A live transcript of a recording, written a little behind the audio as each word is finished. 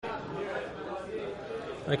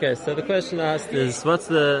Okay, so the question asked is, what's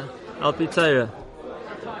the Al-Pi Torah?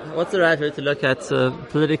 What's the right way to look at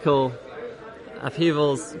political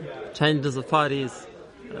upheavals, changes of parties,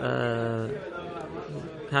 how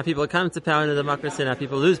people come to power in a democracy and how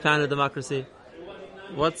people lose power in a democracy?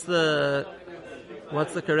 What's the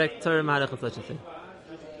correct Torah Mahalach of such a thing?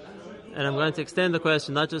 And I'm going to extend the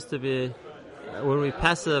question not just to be when we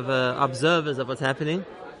passive observers of what's happening,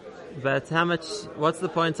 but what's the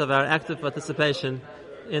point of our active participation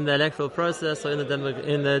in the electoral process or in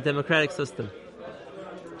the democratic system?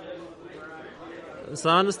 So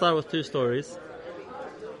I want to start with two stories.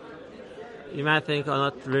 You might think are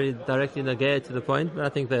not really directly negated to the point, but I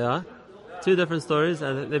think they are. Two different stories,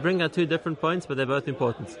 and they bring out two different points, but they're both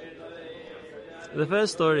important. The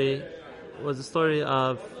first story was the story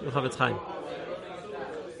of the Chofetz Chaim.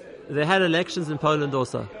 They had elections in Poland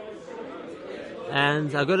also. And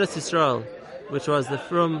Agudas Yisrael, which was the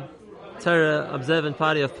Frum Torah Observant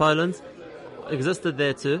Party of Poland, existed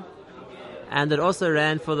there too. And it also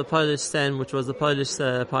ran for the Polish Sejm, which was the Polish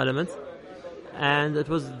parliament. And it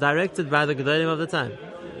was directed by the Gedolim of the time,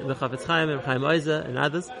 the Chofetz Chaim, and Chaim Oizer, and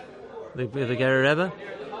others, the Gerer Rebbe.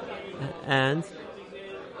 And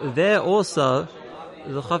there also,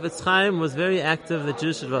 the Chofetz Chaim was very active, the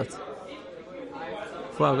Jews should vote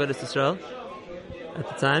for Agudas Yisrael at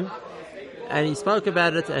the time. And he spoke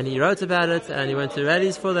about it, and he wrote about it, and he went to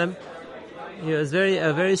rallies for them. He was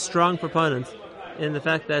a very strong proponent in the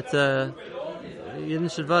fact that you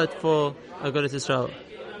should vote for Agudas Yisrael.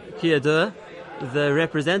 Ki yadua, the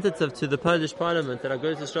representative to the Polish parliament that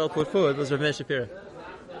Agudas Yisrael put forward was Rav Meir Shapira.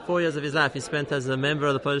 4 years of his life he spent as a member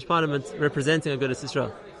of the Polish parliament representing Agudas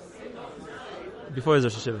Yisrael before his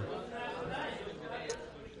Rosh Hashiva.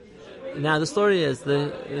 Now the story is,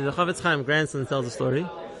 the Chofetz Chaim grandson tells the story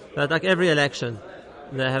that like every election,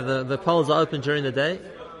 they have the polls are open during the day.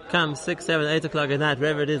 Come 6, 7, 8 o'clock at night,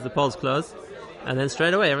 wherever it is, the polls close, and then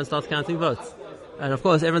straight away everyone starts counting votes. And of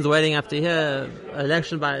course, everyone's waiting up to hear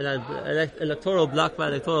election by electoral block by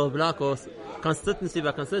electoral block, or constituency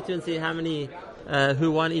by constituency, how many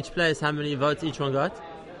who won each place, how many votes each one got.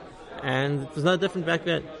 And it was no different back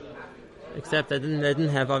then, except they didn't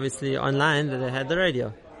have obviously online, but they had the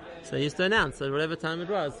radio. So he used to announce that whatever time it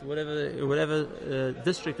was, whatever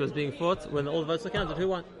district was being fought, when all the votes were counted, who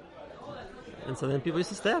won. And so then people used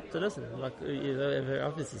to stay up to listen. Like,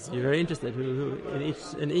 obviously, you're very interested who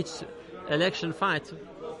in each election fight,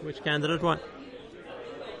 which candidate won.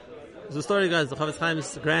 So the story goes, the Chofetz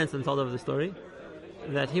Chaim's grandson told over the story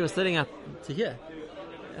that he was sitting up to hear,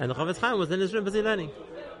 and the Chofetz Chaim was in his room busy learning.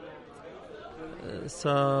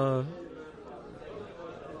 So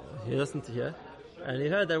he listened to hear, and he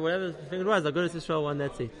heard that whatever thing it was, Agudas Yisrael won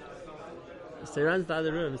that seat. So he runs to the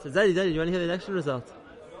other room and says, Daddy, do you want to hear the election result?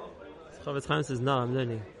 So Chofetz Chaim says, no, I'm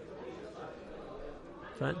learning.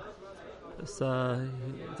 Fine. So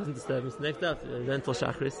he doesn't disturb him. So next up, then till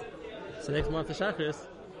Shachris. So next month after Shachris,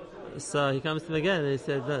 so he comes to him again and he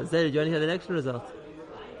said, Daddy, do you want to hear the election result?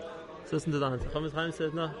 So listen to the answer. Chofetz Chaim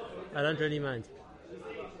said, no, I don't really mind.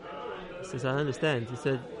 He says, I understand. He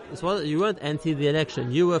said, you weren't anti the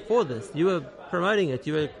election. You were for this. You were promoting it.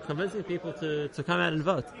 You were convincing people to come out and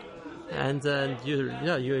vote. And you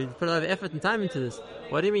put a lot of effort and time into this.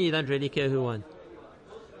 What do you mean you don't really care who won?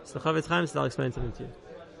 So Chofetz Chaim said, I'll explain something to you.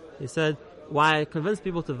 He said, why I convinced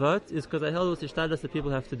people to vote is because I held with hishtadlus that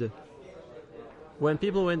people have to do. When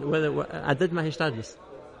people I did my hishtadlus.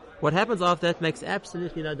 What happens after that makes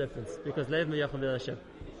absolutely no difference, because Lev Meyacham Bil Hashem.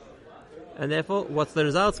 And therefore, what's the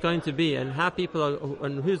results going to be, and how people are,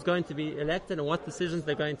 and who's going to be elected, and what decisions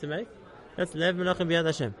they're going to make, that's Lev Meyacham Bil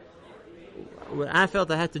Hashem. What I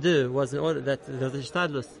felt I had to do was, in order that the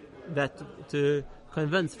hishtadlus, that to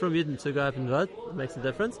convince from Yidden to go up and vote makes a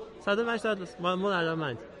difference. So I did my hishtadlus. More I don't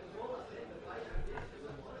mind.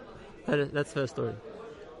 That's the first story.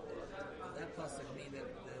 That pasuk mean that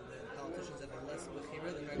the politicians have less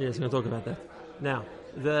bechira than yes, we're going to talk about that. Now,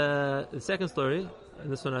 the second story,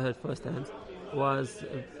 and this one I heard firsthand, was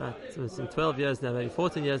in 12 years now, maybe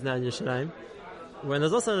 14 years now in Yerushalayim, when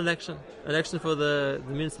there's also an election for the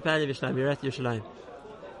municipality of Yerushalayim, Yirat Yerushalayim.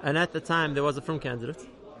 And at the time there was a Frum candidate,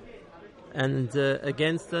 and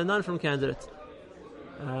against a non-Frum candidate.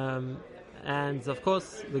 And of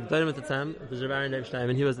course, the Gedolim at the time, the Jabari Lev Shleim,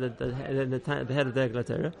 and he was the head of the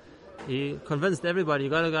Eglaterra, he convinced everybody, you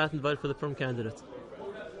got to go out and vote for the Frum candidate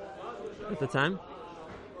at the time.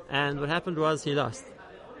 And what happened was he lost.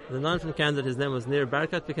 The non-Frum candidate, his name was Nir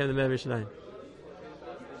Barkat, became the mayor of Yerushalayim.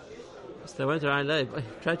 So they went around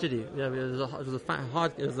tragedy. It was a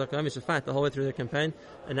fight, it was like a fight the whole way through the campaign,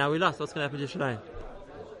 and now we lost. What's going to happen to Yerushalayim?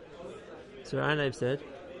 So Ryan Leib said,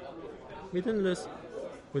 we didn't lose.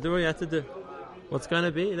 We did what we had to do. What's going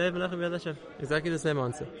to be? Leiv Melachim B'Yad Hashem. Exactly the same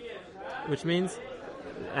answer. Which means,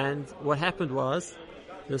 and what happened was,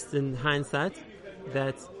 just in hindsight,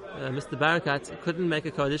 that Mr. Barakat couldn't make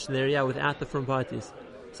a coalition area without the front parties.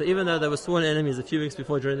 So even though they were sworn enemies a few weeks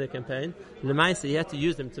before during their campaign, Lemaisa, he had to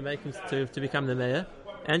use them to make him to become the mayor,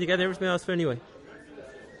 and he gave everything else for anyway.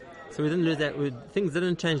 So we didn't lose that. Things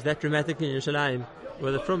didn't change that dramatically in Yerushalayim,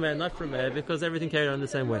 whether from mayor, not from mayor, because everything carried on the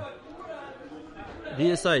same way.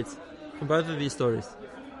 The asides from both of these stories.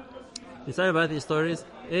 The aside of both these stories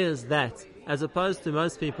is that, as opposed to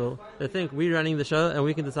most people, they think we're running the show and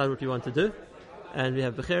we can decide what we want to do, and we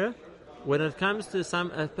have Bechira. When it comes to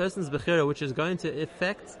a person's Bechira which is going to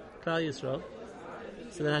affect Klal Yisrael,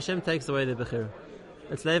 so then Hashem takes away the Bechira.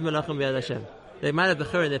 It's Leiv Melachim B'Yad Hashem. They might have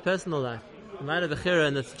Bechira in their personal life, they might have Bechira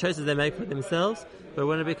in the choices they make for themselves, but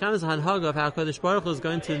when it becomes a Hanhaga of how Kodesh Baruch Hu is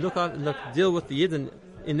going to deal with the Yidden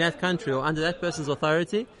in that country or under that person's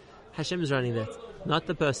authority, Hashem is running that, not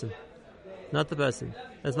the person. Not the person.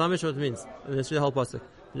 That's mamish what it means. And that's the whole pasuk.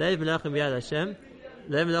 Leiv Melachim B'Yad Hashem,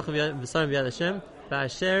 Leiv Melachim B'Yad Hashem,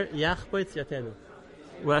 Ba'asher Yachpoitz Yatenu.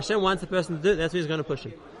 What Hashem wants the person to do, that's what He's going to push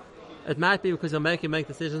him. It might be because He'll make him make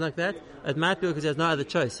decisions like that. It might be because he has no other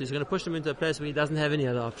choice. He's going to push him into a place where he doesn't have any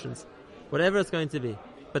other options. Whatever it's going to be.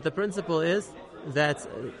 But the principle is that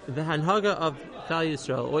the Hanhaga of Klal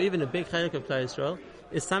Yisrael, or even a big chalik of Klal Yisrael,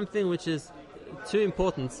 is something which is too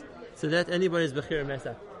important to let anybody's Bechira mess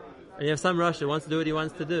up. And you have some Rosh who wants to do what he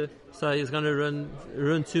wants to do, so he's going to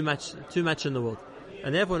ruin too much in the world.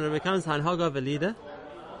 And therefore, when it becomes Hanhaga of a leader,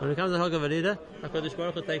 HaKadosh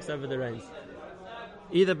Baruch Hu takes over the reins.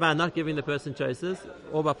 Either by not giving the person choices,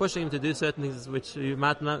 or by pushing him to do certain things which you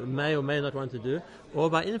may or may not want to do, or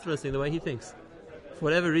by influencing the way he thinks. For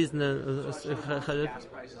whatever reason, no,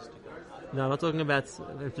 I'm not talking about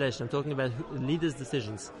inflation, I'm talking about leaders'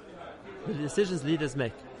 decisions. The decisions leaders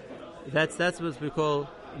make. That's what we call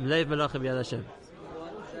Leiv Melachim B'Yad Hashem.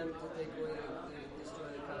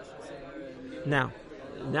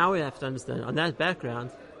 Now we have to understand, on that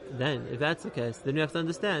background, then, if that's the case, then we have to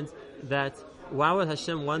understand that why would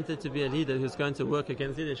Hashem wanted to be a leader who's going to work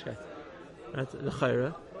against Yiddishkeit? Right? The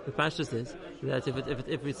Chayra, the Pashtus is that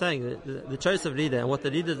if we're saying that the choice of leader and what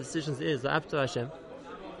the leader's decisions is are up to Hashem,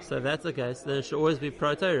 so if that's the case, then it should always be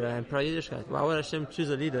pro-Torah and pro-Yiddishkeit. Why would Hashem choose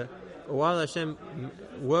a leader, or why would Hashem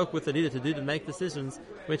work with the leader to make decisions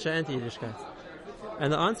which are anti-Yiddishkeit?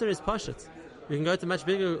 And the answer is Pashut. We can go to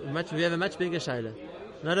we have a much bigger shayla.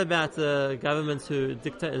 Not about governments who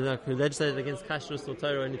who legislated against kashrus or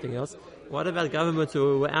Torah or anything else. What about governments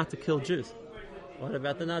who were out to kill Jews? What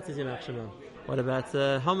about the Nazis in Shimon? What about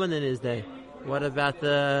Haman in his day? What about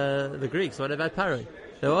the Greeks? What about Paro?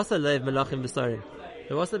 They were also Leiv Melachim B'Sarim.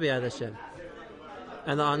 They were also B'Yad Hashem.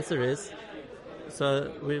 And the answer is,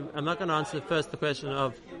 I'm not going to answer first the question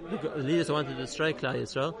of the leaders who wanted to destroy Klal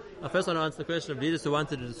Yisrael. I first want to answer the question of leaders who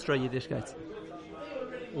wanted to destroy Yiddishkeit.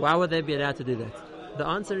 Why would they be allowed to do that? The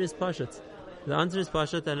answer is Pashut. The answer is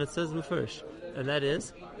Pashut, and it says Mufurish. And that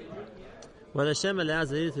is, what Hashem allows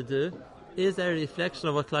the leader to do is a reflection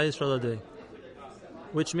of what Klal Yisrael are doing.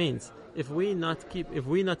 Which means, if we're not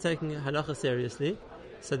taking halacha seriously,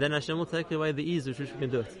 so then Hashem will take away the ease with which we can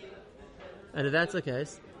do it. And if that's the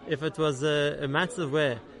case, if it was a matter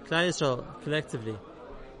where Klal Yisrael collectively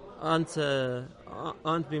aren't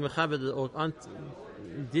being mechabed or aren't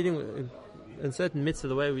dealing in certain mitzvah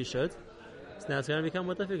the way we should, so now it's going to become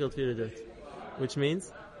more difficult for you to do it. Which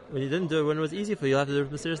means, when you didn't do it when it was easy for you, you'll have to do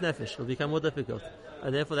it with Mesiras Nefesh. It'll become more difficult.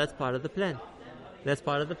 And therefore that's part of the plan.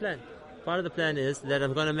 Part of the plan is that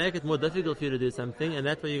I'm going to make it more difficult for you to do something, and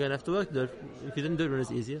that's why you're going to have to work to do it. If you didn't do it when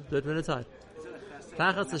it's easier, do it when it's hard.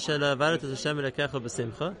 You're going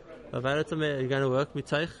to work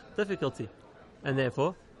with difficulty. And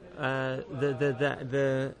therefore,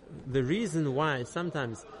 the reason why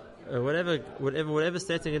sometimes whatever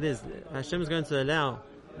setting it is, Hashem is going to allow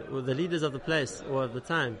the leaders of the place or of the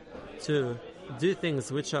time to do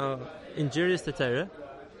things which are injurious to Torah,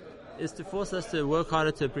 is to force us to work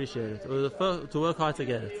harder to appreciate it, or to work hard to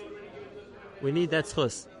get it. We need that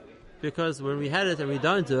schus, because when we had it and we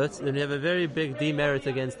don't do it, then we have a very big demerit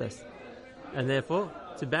against us. And therefore,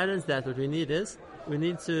 to balance that, what we need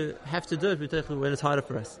to have to do it when it's harder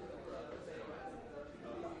for us.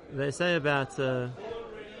 They say about one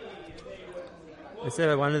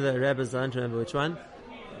of the rabbis, I don't remember which one,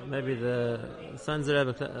 maybe the sons of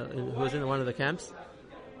Rebbe who was in one of the camps,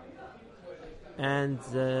 and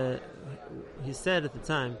he said at the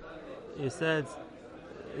time,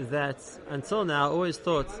 that until now I always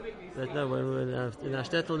thought that when we were in our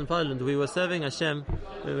shtetl in Poland, we were serving Hashem,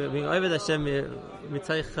 we were being over Hashem, we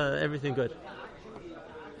take everything good.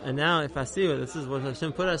 And now if I see this is what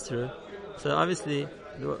Hashem put us through, So obviously,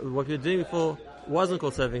 what we were doing before wasn't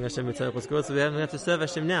called serving Hashem with tzeichos good, so we have to serve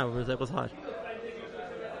Hashem now when tzeichos hard.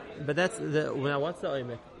 But that's now. What's the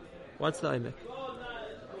oimek? What's the oimek?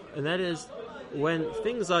 And that is when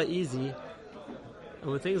things are easy. And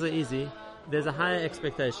when things are easy, there's a higher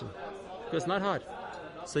expectation because it's not hard.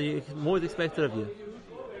 So more is expected of you.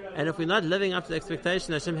 And if we're not living up to the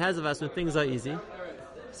expectation Hashem has of us when things are easy,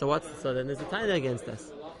 so then there's a taina against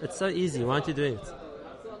us. It's so easy. Why aren't you doing it?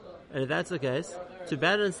 And if that's the case, to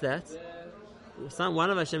balance that, one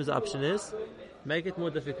of Hashem's option is make it more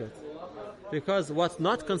difficult. Because what's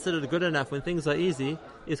not considered good enough when things are easy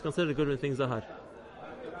is considered good when things are hard.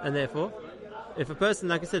 And therefore, if a person,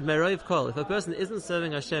 like I said, meroiv kol, if a person isn't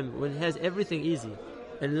serving Hashem when he has everything easy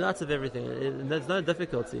and lots of everything, and there's no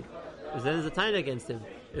difficulty, then there's a taina against him.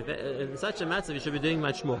 If in such a matter, he should be doing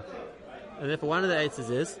much more. And therefore, one of the eitzes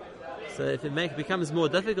is, so if it becomes more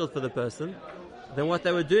difficult for the person, then what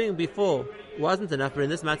they were doing before wasn't enough, but in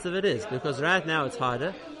this matter it is, because right now it's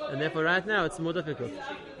harder, and therefore right now it's more difficult.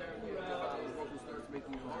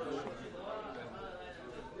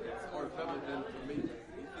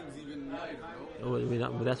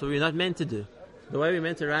 That's what we're not meant to do. The way we're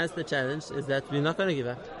meant to rise to the challenge is that we're not going to give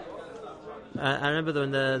up. I remember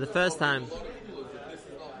when the first time.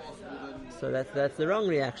 So that's the wrong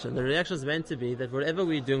reaction. The reaction is meant to be that whatever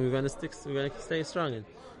we're doing, we're going to stay strong in.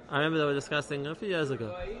 I remember they were discussing a few years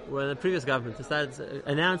ago when the previous government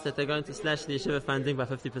announced that they're going to slash the yeshiva funding by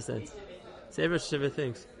 50%. So every yeshiva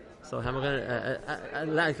thinks, so how am I going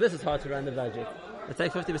to? Like this is hard to run the budget. I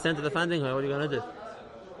take 50% of the funding. What are you going to do?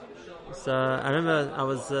 So I remember I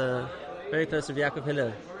was very close to Yaakov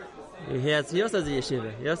Hillel. He also has a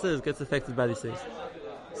yeshiva. He also gets affected by these things.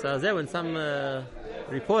 So I was there when some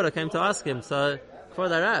reporter came to ask him, so, Kvod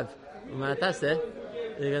Arav,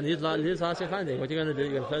 you're going to lose half your funding. What are you going to do?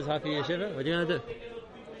 You're going to close half your yeshiva? What are you going to do?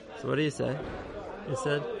 So what do you say? He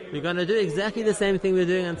said, we're going to do exactly the same thing we're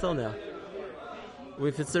doing until now.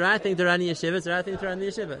 If it's the right thing to run the yeshiva, it's the right thing to run the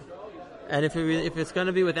yeshiva. And if it's going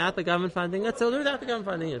to be without the government funding, let's still do without the government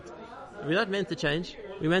funding it. We're not meant to change.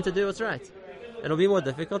 We're meant to do what's right. It'll be more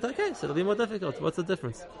difficult. Okay, so it'll be more difficult. What's the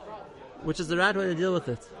difference? Which is the right way to deal with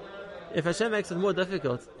it. If Hashem makes it more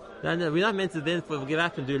difficult, then we're not meant to then give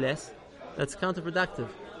up and do less. That's counterproductive.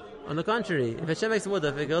 On the contrary, if Hashem makes it more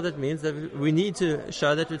difficult, it means that we need to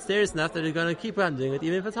show that we're serious enough that we're going to keep on doing it,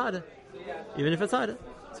 even if it's harder. Even if it's harder.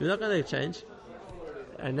 So we're not going to change.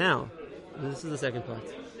 And now, this is the second part.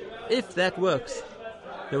 If that works,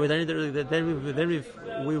 then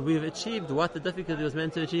we've achieved what the difficulty was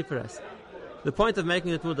meant to achieve for us. The point of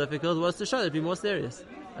making it more difficult was to show that we're more serious.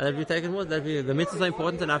 And that we take it more, that the mitzvah is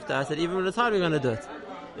important enough to us that even when it's hard, we're going to do it.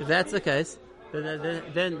 If that's the case,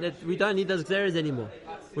 then we don't need those xeris anymore.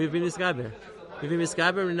 We've been misgaber. We've been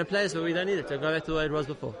misgaber in a place where we don't need it to go back to the way it was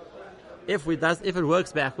before. If it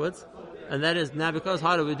works backwards, and that is now because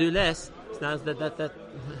harder we do less,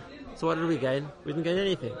 so what did we gain? We didn't gain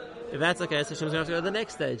anything. If that's the case, Hashem's going to have to go to the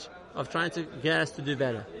next stage of trying to get us to do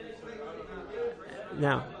better.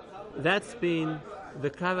 Now, that's been the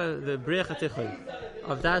Briach HaTichon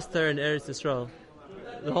of Das Torah and Eretz Yisrael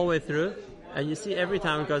the whole way through, and you see every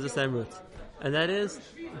time it goes the same route. And that is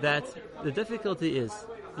that the difficulty is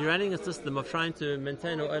you're running a system of trying to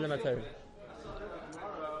maintain Olam HaTorah.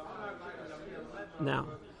 Now,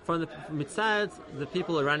 from the mitzad, the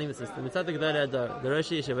people are running the system. Mitzad the Gedolei Hador, the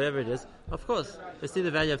Rosh Yeshiva, whatever it is, of course, they see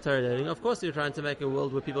the value of Torah learning. Of course, you're trying to make a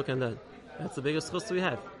world where people can learn. That's the biggest chus we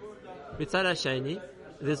have. Mitzad Hasheni,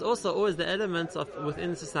 there's also always the elements of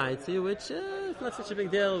within society which it's not such a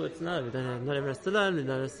big deal. Not everyone has to learn. We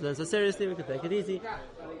don't have to learn so seriously. We can take it easy.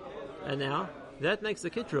 And now that makes the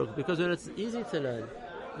kitrug, because when it's easy to learn,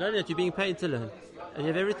 not only that you're being paid to learn, and you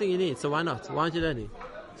have everything you need, so why not? Why aren't you learning?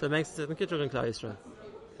 So it makes a certain kitrug in Klal Yisrael.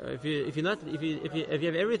 If you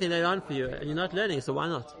have everything laid on for you and you're not learning, so why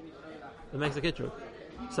not? It makes a kitrug.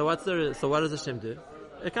 So what does Hashem do?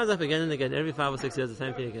 It comes up again and again, every 5 or 6 years, the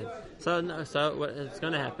same thing again. So what's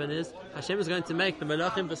going to happen is Hashem is going to make the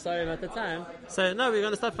Melachim B'Sarim at the time say, no, we're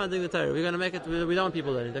going to stop funding the Torah. We're going to make it. We don't want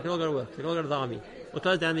people learning. They can all go to work. They can all go to the army. We'll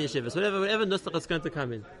close down the yeshivas. Whatever nusach is going to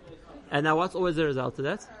come in. And now, what's always the result of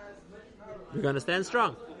that? We're going to stand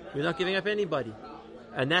strong. We're not giving up anybody.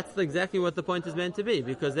 And that's exactly what the point is meant to be.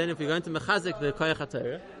 Because then, if we're going to mechazik the koyach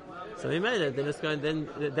HaTorah, so we made it. Then it's going. Then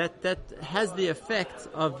that has the effect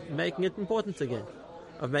of making it important again,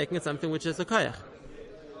 of making it something which is a koyach.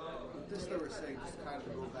 Just that we're saying, just kind of to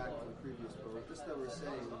go back to the previous quote, just that we're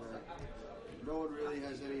saying that no one really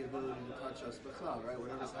has any ability to touch us but God, right?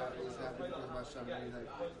 Whatever's happening is happening because of Hashem.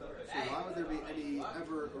 So why would there be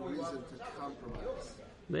ever a reason to compromise?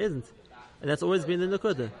 There isn't. And that's always been the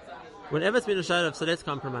Nakuda. Whenever it's been a shayla of, so let's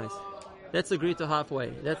compromise. let's agree to halfway.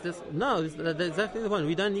 That's exactly the point.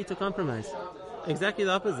 We don't need to compromise. Exactly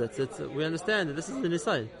the opposite. We understand that this is the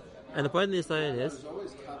Nisayim. And the point of the Nisayim is, There's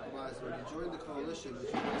always compromise when you join the coalition, which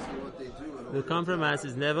is basically what they do. the compromise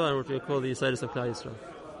is never on what we call the Yisodis of Klal Yisrael.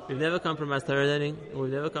 We've never compromised Torah learning,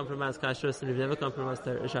 we've never compromised Kashrus, and we've never compromised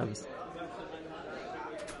Shabbos.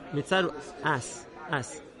 Mitzad us.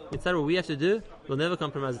 Mitzad what we have to do, we'll never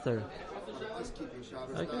compromise the Torah. Us keeping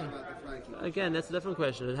Shabbos, Okay. not about the Frankie. Again, that's a different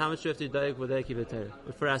question. And how much do you have to do with their keep Torah?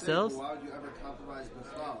 But for ourselves, Why would you ever compromise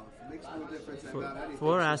B'chlal? It makes no difference about anything.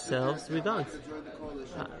 for So ourselves, sit there we and say, don't. I'm not gonna join the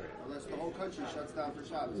coalition unless the whole country shuts down for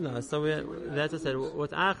Shabbos. no. So that's what I said.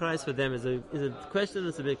 What's our achrais for them is a question.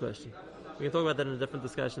 It's a big question. We can talk about that in a different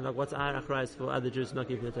discussion. Like what's our achrais for other Jews not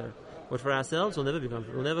keeping the Torah? But for ourselves, we'll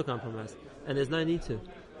never compromise, and there's no need to.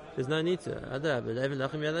 There's no need to. If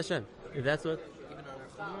that's what, Even on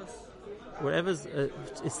our chumras, whatever's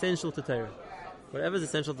essential to Torah. Whatever's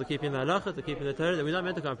essential to keeping the halacha, to keeping the Torah, then we're not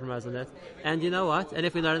meant to compromise on that. And you know what? And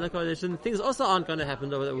if we're not in the coalition, things also aren't going to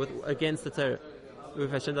happen against the Torah.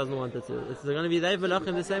 If Hashem doesn't want it to. It's going to be they velach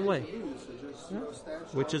in the same way.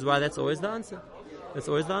 Which is why that's always the answer. That's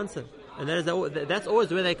always the answer. And that's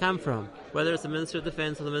always where they come from. Whether it's the Ministry of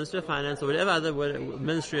Defense or the Ministry of Finance or whatever other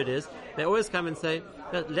ministry it is, they always come and say,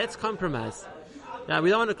 let's compromise. Now, we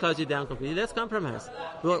don't want to close you down completely. Let's compromise.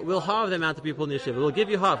 We'll halve the amount of people in yeshiva. We'll give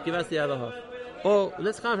you half. Give us the other half. Or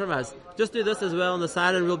let's compromise. Just do this as well on the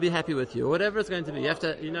side, and we'll be happy with you. Or whatever it's going to be. You have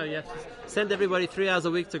to send everybody 3 hours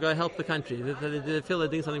a week to go help the country. They feel they're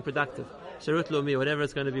doing something productive. Sharut Lumi, whatever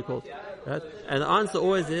it's going to be called. Right? And the answer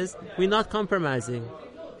always is, we're not compromising.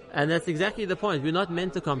 And that's exactly the point. We're not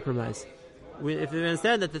meant to compromise. If we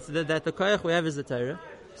understand that the koyach we have is the Torah,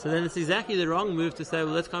 so then it's exactly the wrong move to say,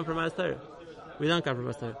 well, let's compromise Torah. We don't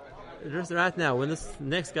compromise Torah. Just right now, when this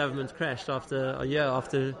next government crashed after a year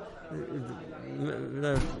after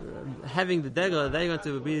having the degel, they're going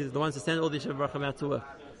to be the ones to send all the Yeshiva Baruchim out to work.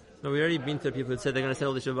 Now, we've already been to people who said they're going to send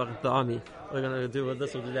all the Yeshiva Baruchim to the army. They're going to do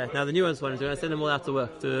this or do that. Now the new ones, they're going to send them all out to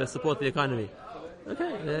work to support the economy.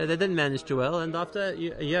 Okay, they didn't manage too well, and after a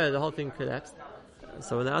year, the whole thing collapsed.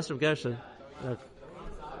 So when they asked Rav Gershon, like,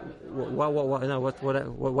 why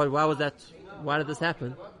was that? Why did this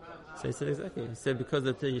happen? So he said exactly. He said because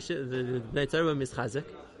the Bnei Torah were mischazik,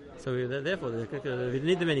 so therefore we didn't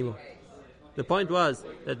need them anymore. The point was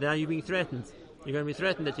that now you're being threatened. You're going to be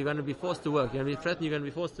threatened that you're going to be forced to work. You're going to be threatened. You're going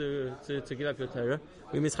to be forced to give up your Torah.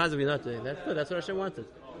 We mischazik. We're not doing that. Good. That's what Hashem wanted.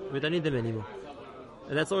 We don't need them anymore,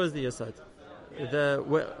 and that's always the aside.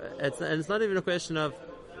 It's not even a question of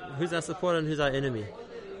who's our supporter and who's our enemy.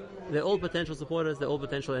 They're all potential supporters, they're all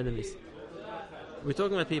potential enemies. We're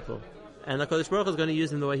talking about people. And the Kodesh Baruch Hu is going to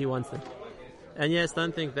use them the way He wants them. And yes,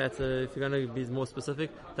 don't think that, if you're going to be more specific,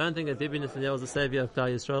 don't think that Bibi Netanyahu is the savior of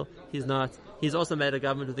Klal Yisrael. He's not. He's also made a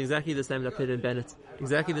government with exactly the same Lapid and Bennett.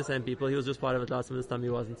 Exactly the same people. He was just part of it last time, this time he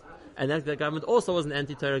wasn't. And that government also was an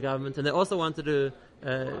anti-terror government, and they also wanted to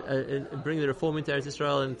bring the reform into Eretz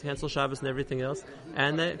Yisrael and cancel Shabbos and everything else.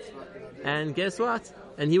 And guess what?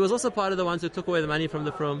 And he was also part of the ones who took away the money from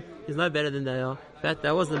the Frum. He's no better than they are.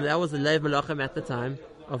 That was the Lev Melachem at the time,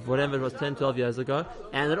 of whatever it was 10, 12 years ago.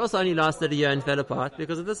 And it also only lasted a year and fell apart,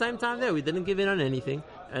 because at the same time there, we didn't give in on anything.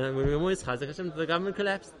 And when we were Chazak Hashem, the government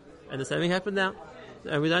collapsed. And the same thing happened now.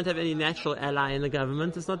 And we don't have any natural ally in the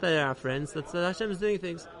government. It's not that they're our friends. That's Hashem is doing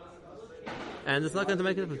things. And it's not going to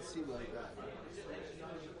make a difference. It seemed like that.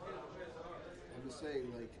 I'm just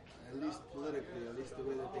saying, like, at least politically, at least the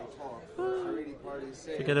way that they talk, the Haredi parties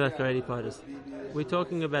say. Forget about Haredi parties. We're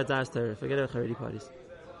talking about Zayas Torah. Forget about Haredi parties.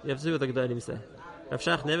 You have to see what the Gedolim say. Rav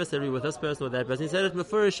Shach never said we were with this person or that person. He said it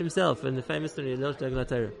Mefurish himself in the famous story of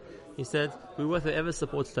Torah. He said, we're with whoever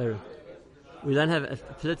supports Torah. We don't have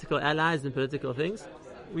political allies in political things.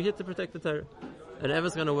 We're here to protect the Torah. And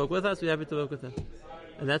whoever's going to work with us, we're happy to work with them.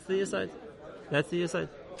 And that's the aside. That's the aside.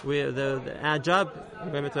 Our job,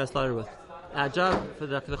 I'm going to what I started with. Our job for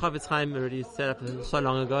the Chavetz Chaim already set up so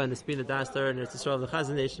long ago, and it's been a Daster and it's Israel, the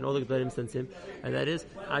Chazan Nation, all the Gedolim since him. And that is,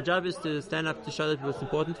 our job is to stand up to show that what's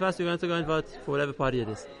important to us. We're going to go and vote for whatever party it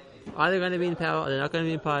is. Are they going to be in power? Are they not going to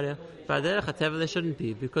be in power? But they shouldn't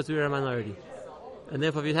be, because we're a minority. And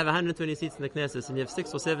therefore, if you have 120 seats in the Knesset, and you have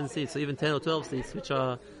 6 or 7 seats, or even 10 or 12 seats, which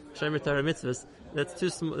are Shomer Torah mitzvahs, that's too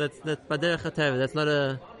small. That's not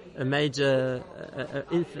a major.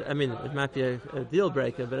 I mean, it might be a deal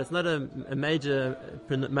breaker, but it's not a major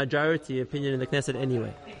majority opinion in the Knesset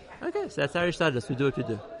anyway. Okay, so that's our status. We do what we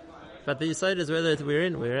do. But the Yisod is whether we're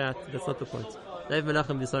in, we're out. That's not the point. Leiv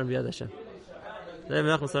Menachem B'Yisrael B'Yad Hashem. Leiv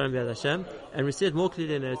Menachem B'Yisrael B'Yad Hashem, and we see it more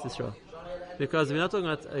clearly in Eretz Yisrael. Because we're not talking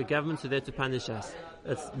about a government who there to punish us.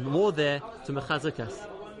 It's more there to mechazek us.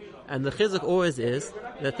 And the chizuk always is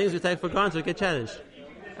that things we take for granted will get challenged.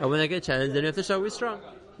 And when they get challenged, then we have to show we're strong.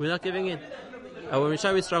 We're not giving in. And when we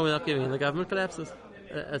show we're strong, we're not giving in. The government collapses.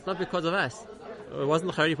 It's not because of us. It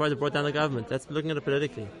wasn't the Haredi party that brought down the government. That's looking at it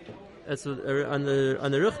politically. That's on the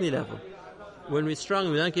Ruchni level. When we're strong,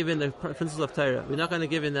 we're not giving the principles of Torah. We're not going to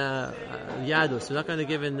give in Yadus. We're not going to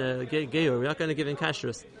give in Geir. We're not going to give in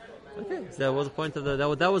Kashrus. Okay, so that was the point of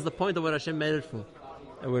that was the point of what Hashem made it for.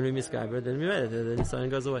 And when we misguide it, then we made it. Then the sign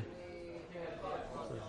goes away.